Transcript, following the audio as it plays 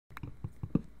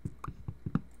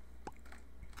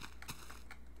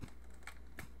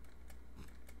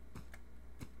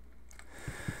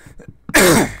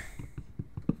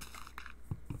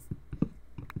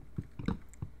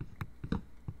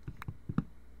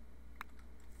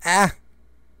Ah!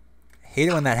 Hate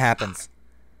it when that happens.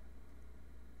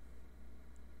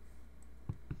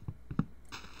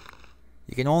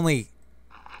 You can only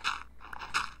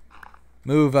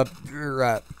move up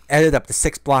or edit up to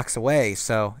 6 blocks away,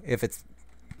 so if it's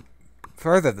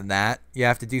further than that, you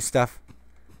have to do stuff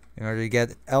in order to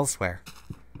get elsewhere.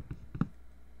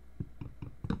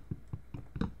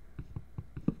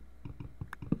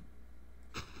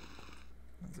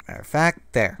 As a matter of fact,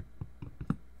 there.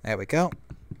 There we go.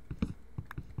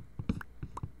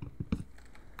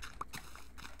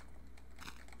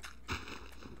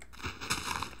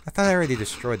 I thought I already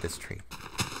destroyed this tree.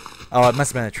 Oh, it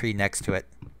must have been a tree next to it.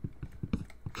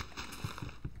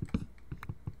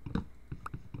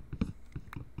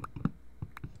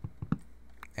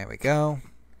 There we go.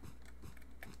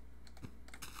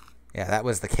 Yeah, that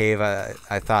was the cave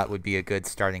I thought would be a good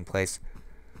starting place.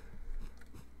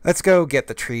 Let's go get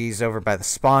the trees over by the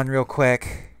spawn real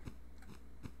quick.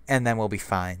 And then we'll be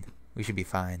fine. We should be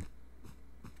fine.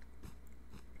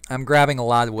 I'm grabbing a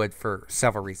lot of wood for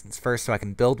several reasons. First, so I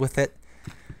can build with it.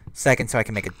 Second, so I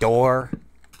can make a door.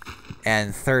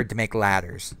 And third, to make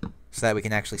ladders. So that we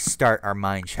can actually start our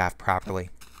mine shaft properly.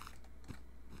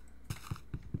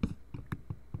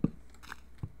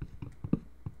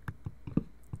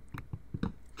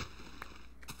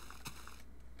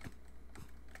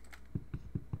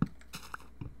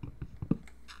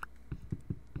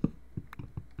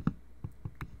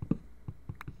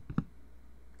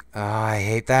 Oh, I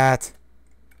hate that.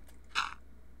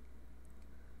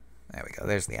 There we go.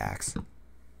 There's the axe.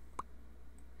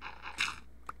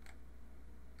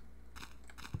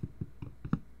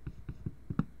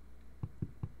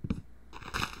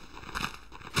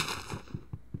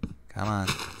 Come on.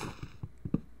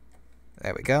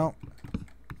 There we go.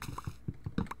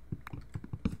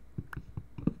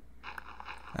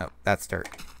 Oh, that's dirt.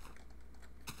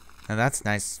 And that's a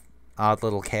nice, odd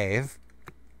little cave.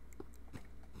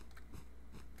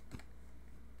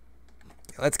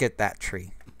 Let's get that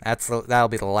tree. That'll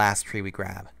be the last tree we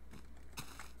grab.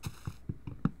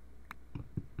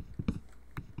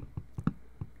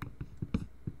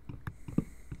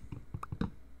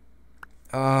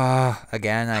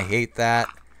 Again, I hate that.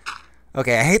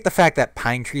 Okay, I hate the fact that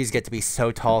pine trees get to be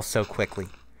so tall so quickly.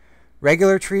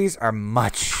 Regular trees are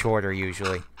much shorter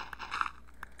usually.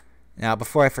 Now,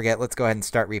 before I forget, let's go ahead and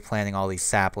start replanting all these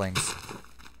saplings.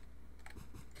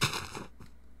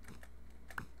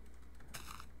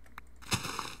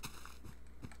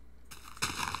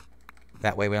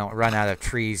 That way we don't run out of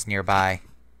trees nearby.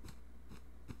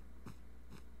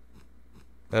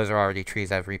 Those are already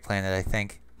trees I've replanted, I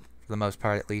think. For the most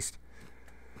part, at least.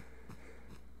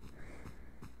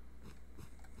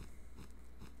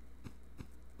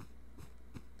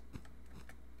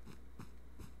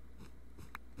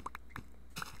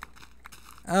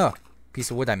 Oh,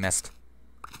 piece of wood I missed.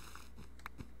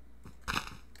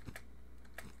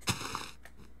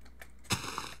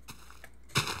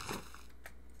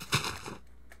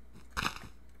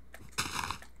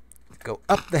 Go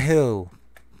up the hill.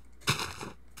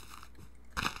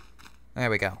 There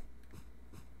we go.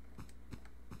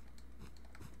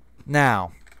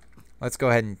 Now, let's go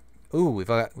ahead and... Ooh,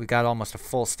 we got almost a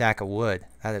full stack of wood.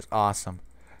 That is awesome.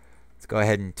 Let's go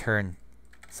ahead and turn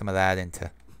some of that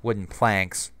into wooden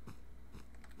planks.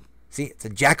 See, it's a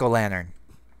jack-o'-lantern.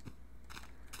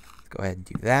 Let's go ahead and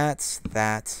do that,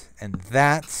 that, and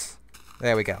that.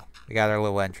 There we go. We got our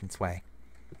little entranceway.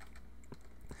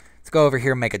 Let's go over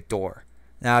here and make a door.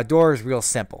 Now, a door is real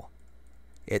simple.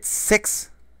 It's 6.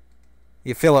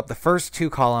 You fill up the first 2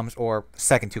 columns or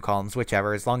second 2 columns,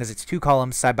 whichever, as long as it's 2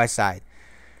 columns side by side.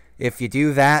 If you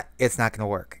do that, it's not going to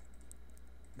work.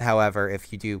 However,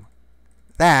 if you do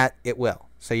that, it will.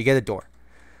 So you get a door.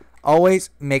 Always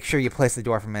make sure you place the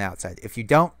door from the outside. If you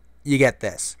don't, you get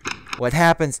this. What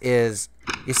happens is,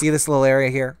 you see this little area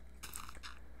here?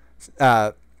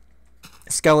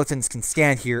 Skeletons can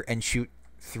stand here and shoot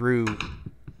through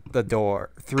the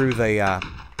door, through the,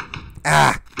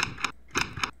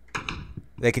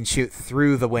 they can shoot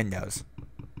through the windows.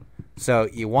 So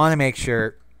you want to make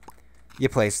sure you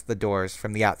place the doors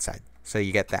from the outside. So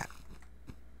you get that.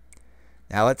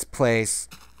 Now let's place,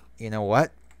 you know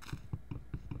what?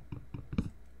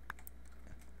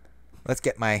 Let's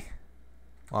get my,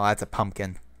 well, that's a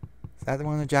pumpkin. Is that the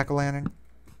one with the jack-o'-lantern?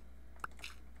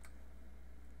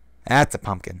 That's a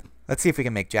pumpkin. Let's see if we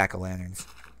can make jack-o'-lanterns.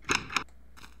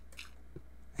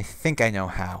 I think I know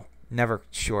how. Never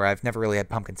sure. I've never really had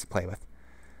pumpkins to play with.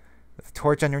 With a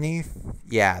torch underneath?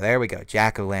 Yeah, there we go.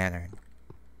 Jack-o'-lantern.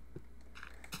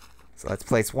 So let's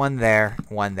place one there,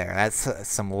 one there. That's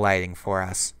some lighting for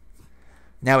us.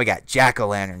 Now we got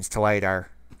jack-o'-lanterns to light our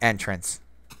entrance.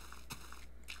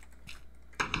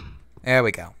 There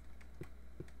we go.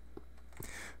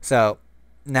 So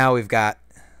now we've got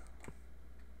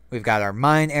our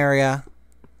mine area.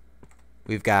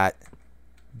 We've got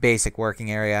basic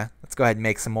working area. Let's go ahead and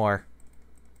make some more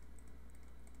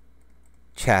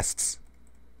chests.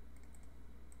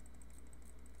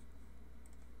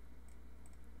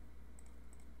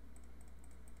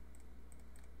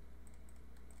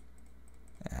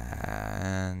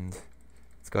 And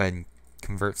let's go ahead and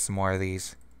convert some more of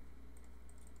these.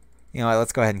 You know what,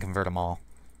 let's go ahead and convert them all.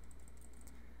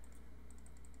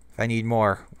 If I need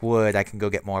more wood, I can go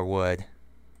get more wood.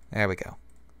 There we go.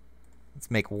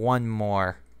 Let's make one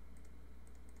more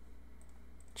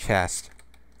chest.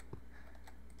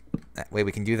 That way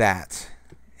we can do that.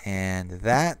 And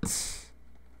that.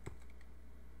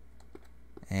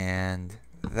 And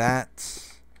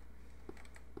that.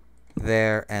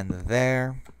 There and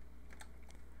there.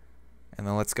 And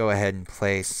then let's go ahead and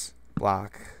place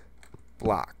block.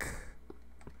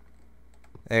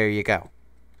 There you go.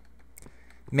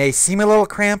 May seem a little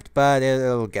cramped, but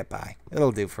it'll get by.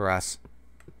 It'll do for us.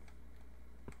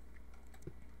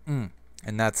 And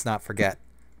let's not forget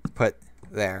to put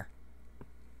there.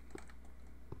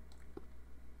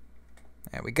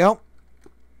 There we go.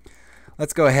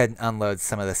 Let's go ahead and unload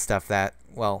some of the stuff that,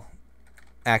 well,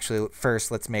 actually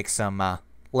first let's make some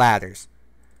ladders.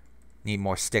 Need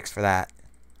more sticks for that.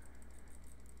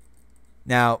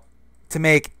 Now, to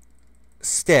make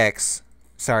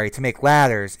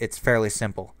ladders, it's fairly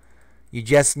simple. You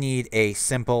just need a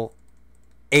simple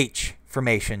H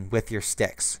formation with your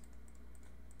sticks.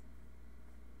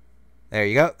 There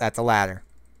you go. That's a ladder.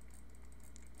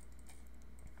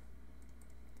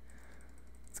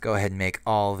 Let's go ahead and make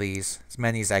all these, as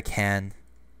many as I can.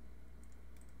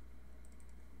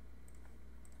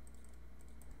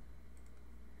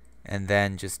 And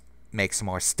then just make some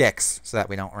more sticks so that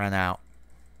we don't run out.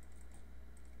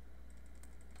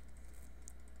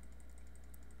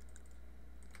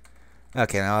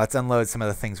 Okay, now let's unload some of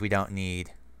the things we don't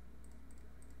need.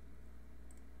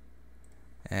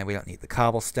 And we don't need the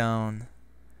cobblestone.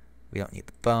 We don't need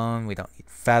the bone. We don't need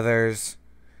feathers.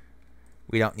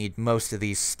 We don't need most of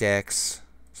these sticks.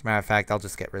 As a matter of fact, I'll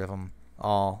just get rid of them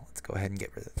all. Let's go ahead and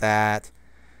get rid of that.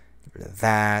 Get rid of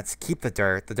that. Keep the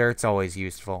dirt. The dirt's always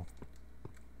useful.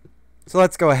 So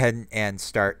let's go ahead and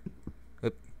start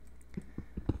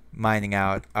mining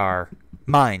out our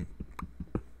mine.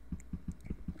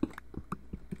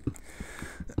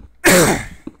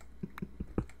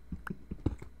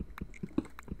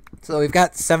 So we've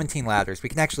got 17 ladders. We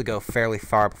can actually go fairly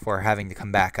far before having to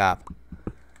come back up.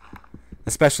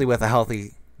 Especially with a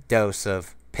healthy dose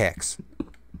of picks.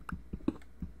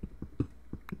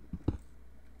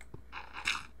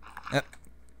 Yep.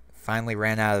 Finally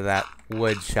ran out of that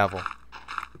wood shovel.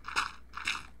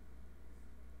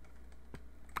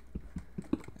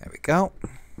 There we go.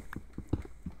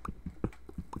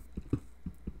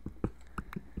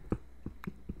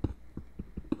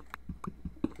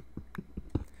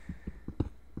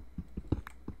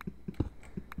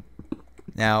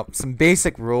 Now, some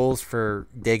basic rules for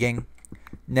digging.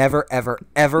 Never, ever,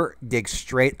 ever dig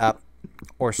straight up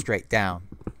or straight down.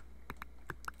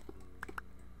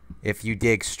 If you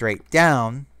dig straight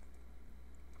down,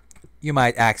 you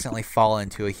might accidentally fall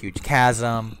into a huge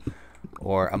chasm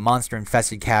or a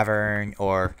monster-infested cavern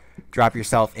or drop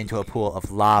yourself into a pool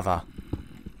of lava.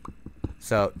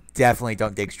 So definitely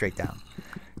don't dig straight down.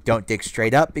 Don't dig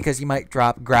straight up because you might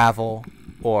drop gravel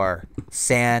or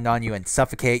sand on you and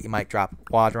suffocate. You might drop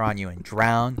water on you and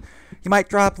drown. You might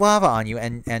drop lava on you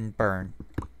and burn.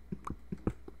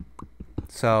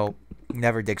 So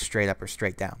never dig straight up or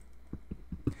straight down.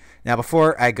 Now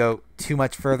before I go too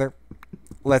much further,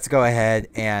 let's go ahead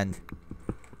and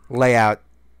lay out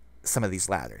some of these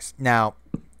ladders. Now,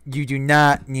 you do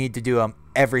not need to do them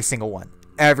every single one.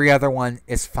 Every other one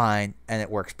is fine and it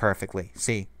works perfectly.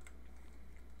 See?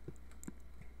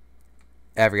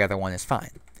 Every other one is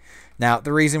fine. Now,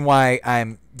 the reason why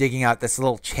I'm digging out this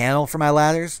little channel for my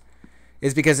ladders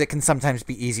is because it can sometimes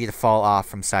be easy to fall off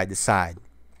from side to side.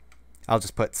 I'll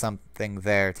just put something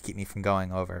there to keep me from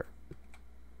going over.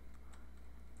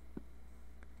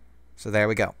 So there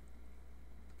we go.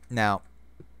 Now,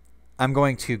 I'm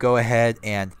going to go ahead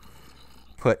and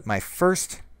put my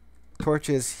first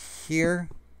torches here.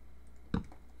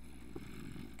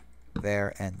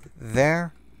 There and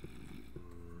there.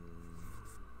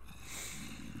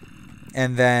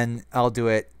 And then I'll do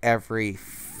it every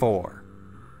 4.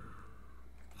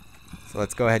 So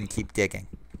let's go ahead and keep digging.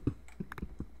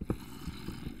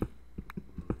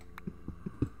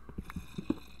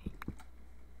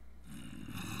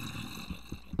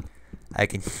 I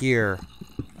can hear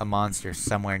a monster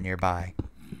somewhere nearby.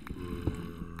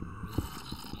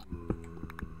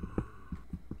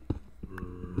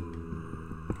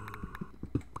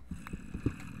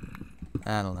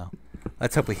 I don't know.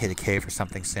 Let's hope we hit a cave or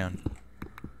something soon.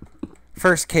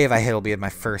 First cave I hit will be at my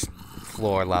first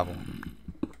floor level.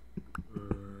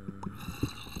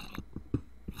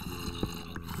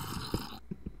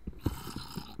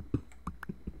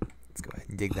 Let's go ahead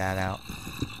and dig that out.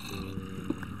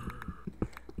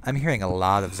 I'm hearing a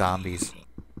lot of zombies.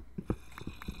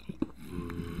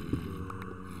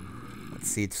 Let's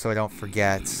see, so I don't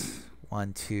forget.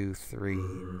 1, 2, 3.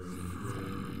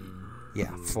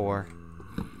 Yeah, 4.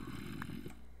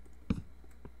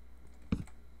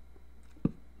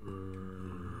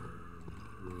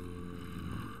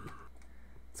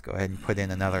 Let's go ahead and put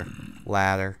in another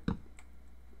ladder. I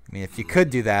mean, if you could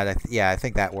do that, yeah, I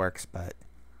think that works, but...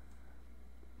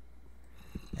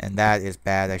 And that is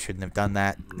bad. I shouldn't have done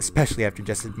that, especially after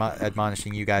just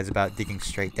admonishing you guys about digging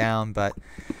straight down, but...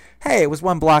 Hey, it was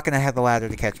one block and I had the ladder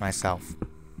to catch myself.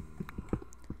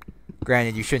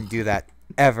 Granted, you shouldn't do that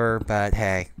ever, but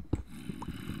hey.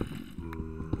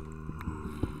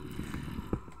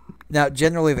 Now,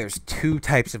 generally there's two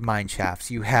types of mine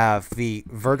shafts. You have the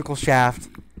vertical shaft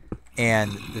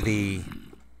and the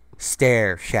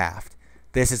stair shaft.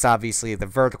 This is obviously the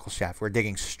vertical shaft. We're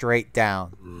digging straight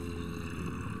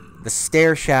down. The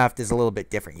stair shaft is a little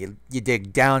bit different. You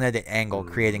dig down at an angle,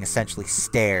 creating essentially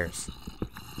stairs.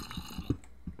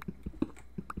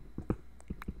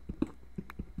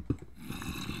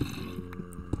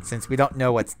 Since we don't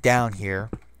know what's down here,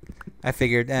 I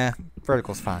figured,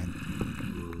 vertical's fine.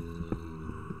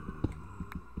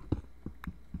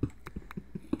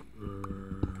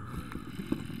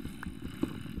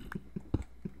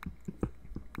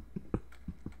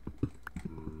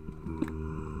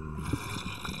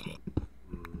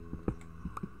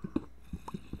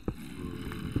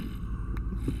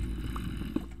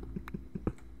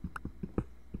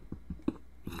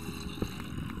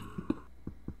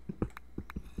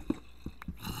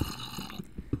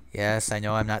 Yes, I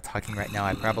know I'm not talking right now.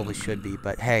 I probably should be,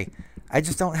 but hey, I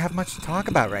just don't have much to talk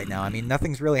about right now. I mean,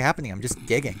 nothing's really happening. I'm just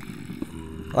digging.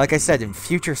 Like I said, in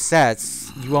future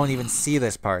sets, you won't even see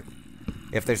this part.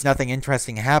 If there's nothing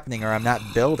interesting happening or I'm not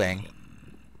building,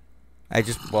 I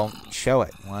just won't show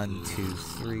it. 1, 2,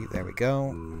 3, there we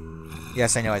go.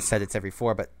 Yes, I know I said it's every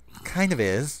 4, but kind of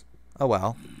is. Oh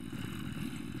well.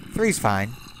 3's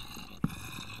fine.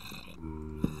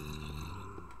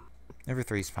 Every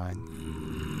 3's fine.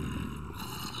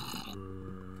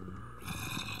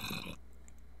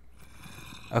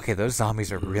 Okay, those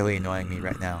zombies are really annoying me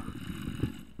right now.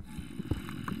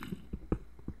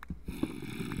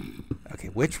 Okay,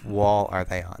 which wall are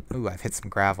they on? Ooh, I've hit some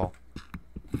gravel.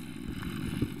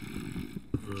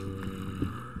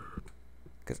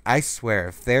 Because I swear,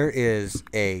 if there is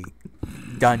a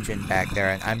dungeon back there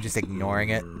and I'm just ignoring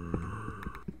it,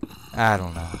 I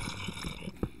don't know.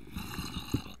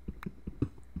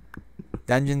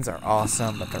 Dungeons are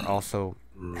awesome, but they're also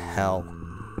hell.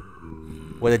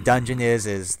 What a dungeon is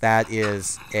that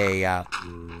is a,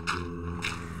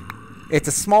 it's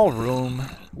a small room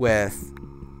with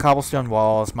cobblestone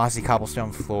walls, mossy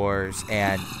cobblestone floors,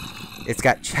 and it's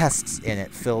got chests in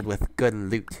it filled with good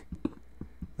loot.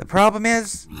 The problem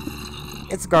is,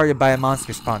 it's guarded by a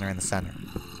monster spawner in the center.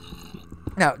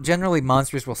 Now, generally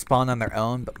monsters will spawn on their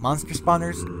own, but monster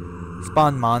spawners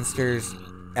spawn monsters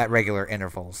at regular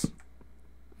intervals.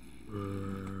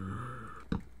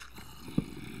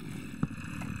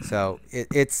 So,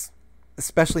 it's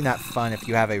especially not fun if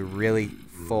you have a really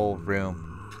full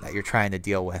room that you're trying to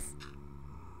deal with.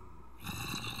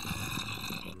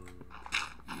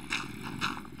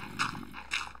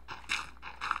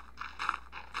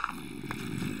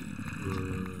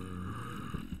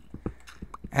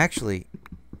 Actually,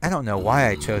 I don't know why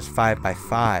I chose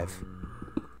 5x5.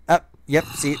 Oh, yep,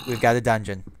 see, we've got a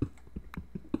dungeon.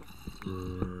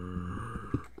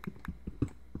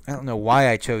 I don't know why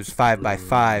I chose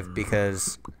 5x5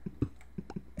 because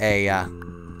a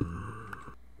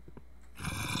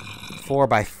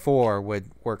 4x4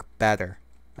 would work better.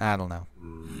 I don't know.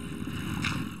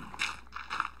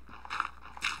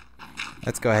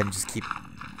 Let's go ahead and just keep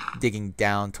digging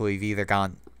down till we've either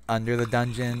gone under the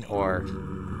dungeon or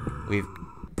we've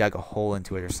dug a hole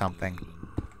into it or something.